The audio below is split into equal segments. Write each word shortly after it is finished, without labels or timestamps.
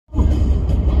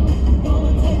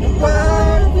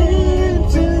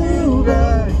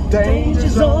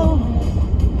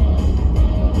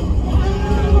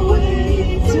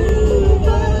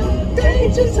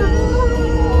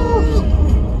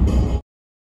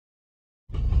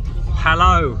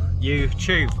Hello,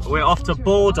 YouTube. We're off to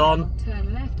Bordon.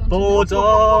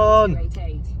 Bordon!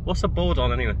 What's a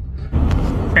Bordon anyway?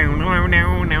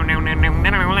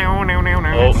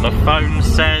 Oh, the phone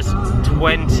says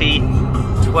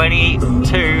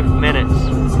 22 minutes.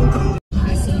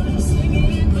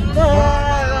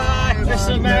 This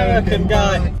American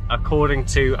guy. According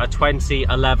to a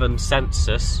 2011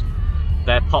 census,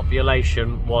 their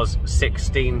population was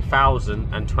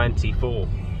 16,024.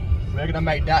 We're gonna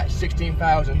make that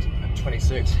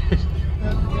 16,026.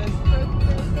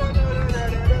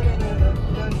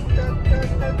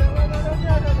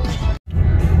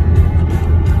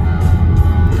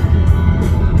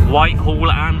 Whitehall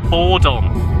and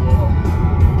Bordon.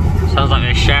 Sounds like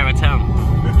they share a town.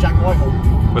 With Jack Whitehall.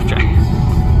 With Jack.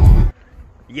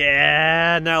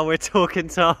 Yeah, now we're talking,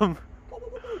 Tom.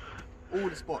 All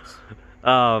the spots.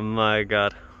 Oh my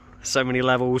god. So many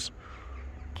levels.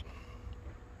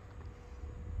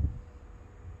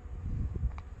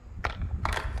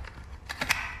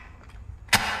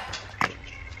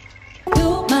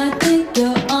 You might think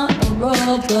you're on a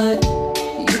roll, but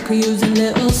you could use a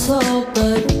little soul,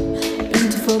 but been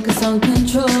to focus on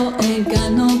control, ain't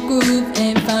got no groove,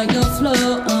 ain't found your flow.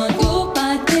 You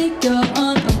might think you're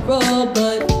on a roll,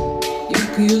 but you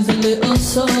could use a little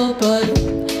soul, but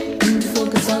been to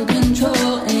focus on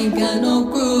control, ain't got no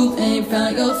groove, ain't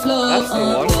found your flow. That's the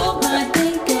one. You might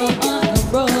think you're on a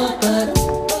roll, but you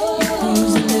could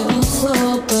use a little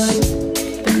soul, but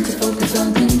been to focus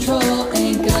on control,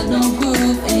 ain't got no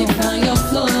groove, ain't found your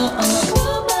flow.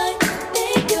 You might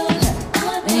think you're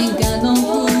ain't got no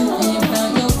groove, ain't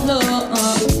found your flow.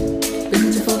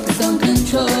 Been to focus on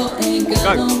control, ain't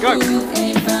got no groove,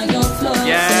 ain't found your flow.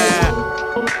 Yeah.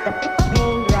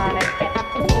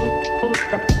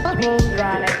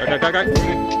 Go, go, go, go.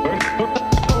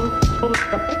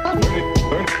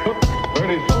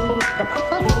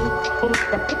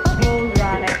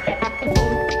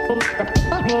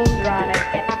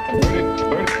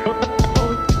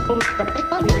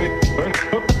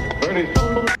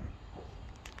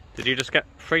 Did you just get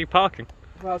free parking?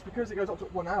 Well, it's because it goes up to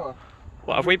 1 hour.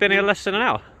 What, have we been here less than an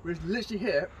hour? We're literally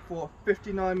here for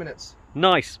 59 minutes.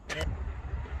 Nice.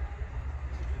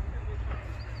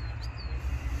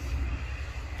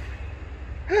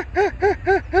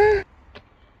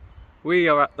 We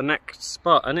are at the next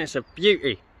spot and it's a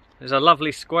beauty. There's a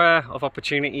lovely square of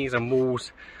opportunities and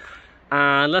walls.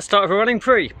 And let's start with a running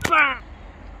pre. Bam!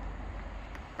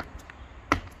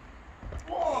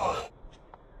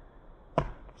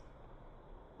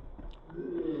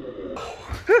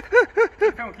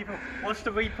 Keep on, keep on. Watch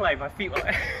the replay, my feet were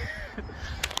like...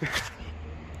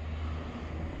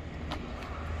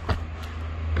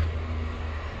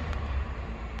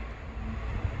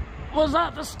 Was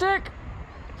that the stick?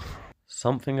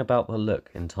 Something about the look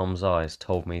in Tom's eyes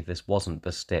told me this wasn't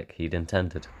the stick he'd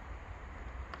intended.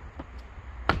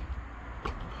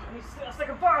 Let's take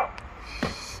a barrel!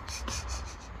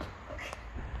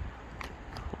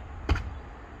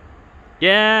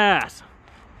 Yes!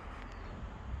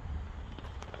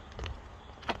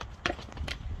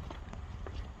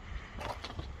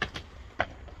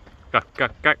 Go, go,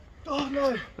 go. Oh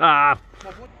no! Ah!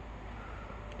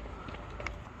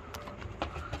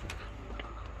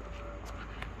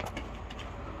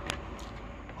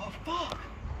 Oh fuck!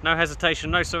 No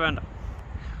hesitation, no surrender.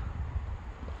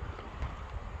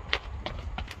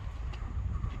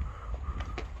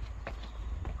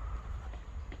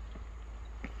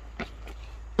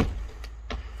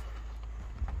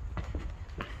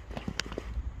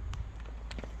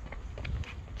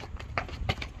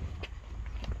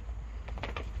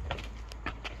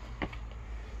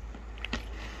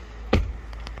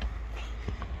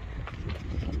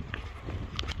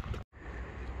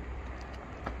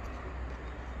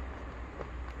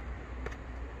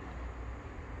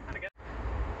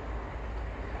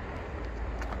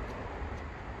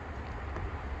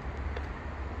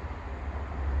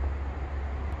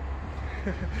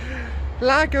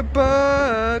 Like a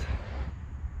bird.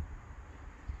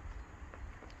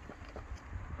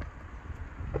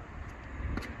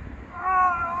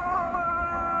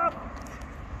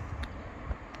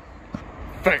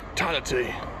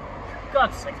 Fatality.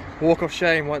 God's sake. Walk of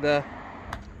shame right there.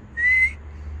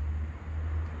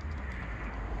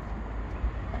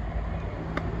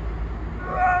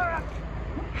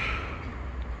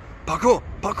 Parkour!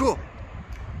 Parkour!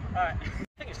 Alright. I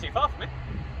think it's too far for me.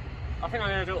 I think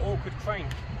I'm going to do an awkward crane.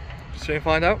 Soon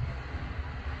find out.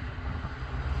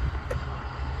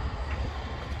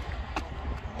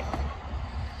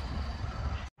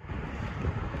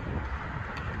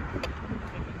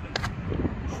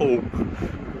 Oh.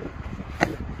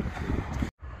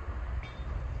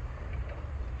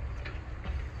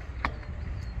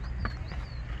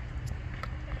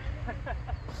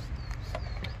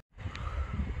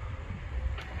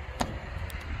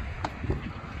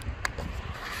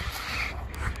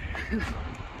 This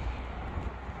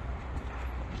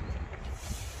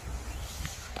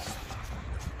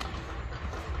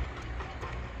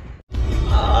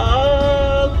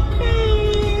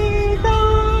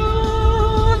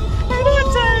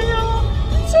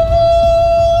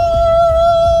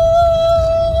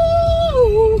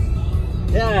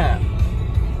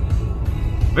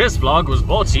vlog was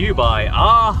brought to you by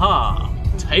Aha!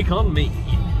 Take On Me.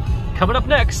 Coming up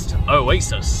next,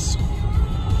 Oasis.